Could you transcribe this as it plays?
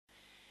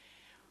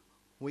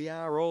We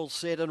are all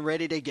set and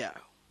ready to go.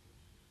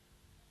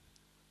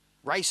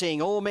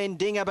 Racing, All Men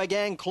Dinger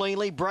began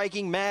cleanly,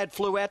 Breaking Mad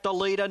flew out the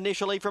lead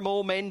initially from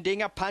All Men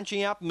Dinger,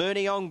 punching up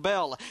Murniong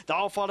Bell.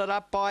 They'll followed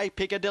up by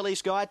Piccadilly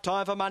Sky,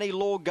 Time for Money,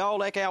 Lord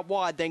Golek out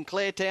wide, then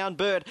Claretown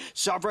Bird,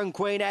 Sovereign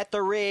Queen at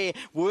the rear,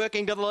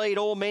 working to the lead,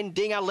 All Men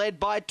Dinger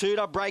led by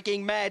Tudor,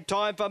 Breaking Mad,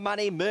 Time for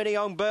Money,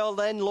 Murniong Bell,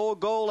 then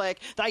Lord Golek.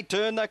 They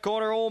turn the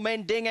corner, All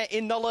Men Dinger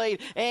in the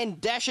lead and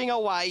dashing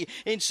away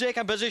in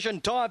second position,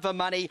 Time for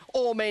Money,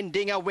 All Men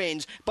Dinger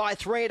wins by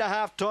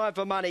 3.5, Time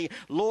for Money.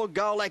 Lord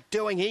Golek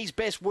doing his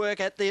best work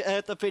at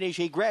the finish.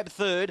 He grabbed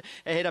third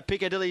ahead of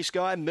Piccadilly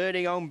Sky,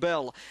 Murniong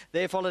Bell.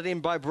 They're followed in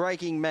by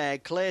Breaking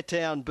Mad,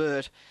 Claretown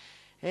Burt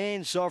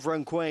and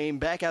Sovereign Queen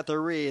back at the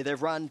rear. They've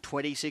run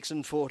 26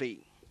 and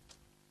 40.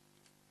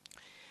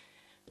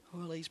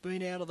 Well, he's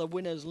been out of the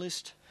winners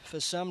list for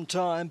some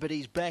time, but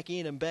he's back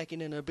in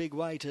in a big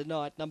way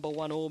tonight. Number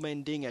 1, All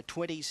Men Dinger,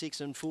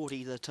 26 and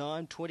 40 the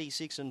time,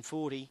 26 and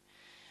 40.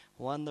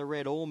 Won the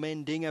red, All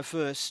Men Dinger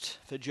first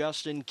for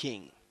Justin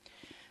King.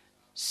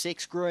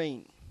 6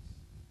 green.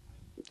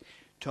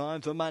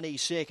 Time for Money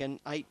second,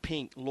 8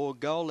 pink,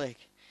 Lord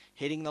Golek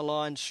heading the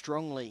line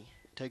strongly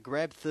to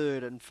grab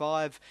third, and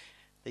 5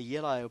 the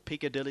yellow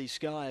Piccadilly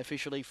Sky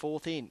officially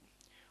fourth in.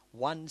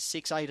 1,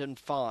 6, 8 and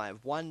 5,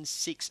 1,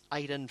 6,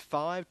 8 and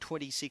 5,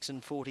 26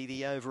 and 40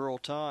 the overall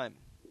time.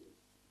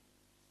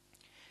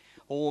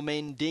 All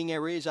Men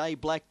Dinger is a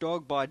black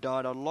dog by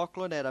Dinah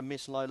Lachlan out of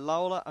Miss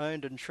Lola,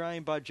 owned and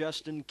trained by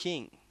Justin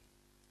King.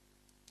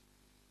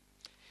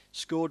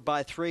 Scored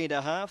by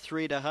 3.5,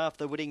 3.5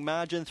 the winning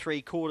margin,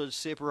 3/4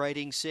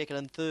 separating second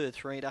and third,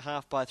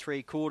 3.5 by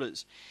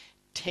 3/4.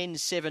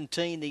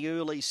 10.17 the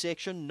early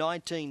section,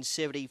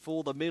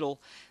 19.74 the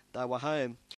middle. They were home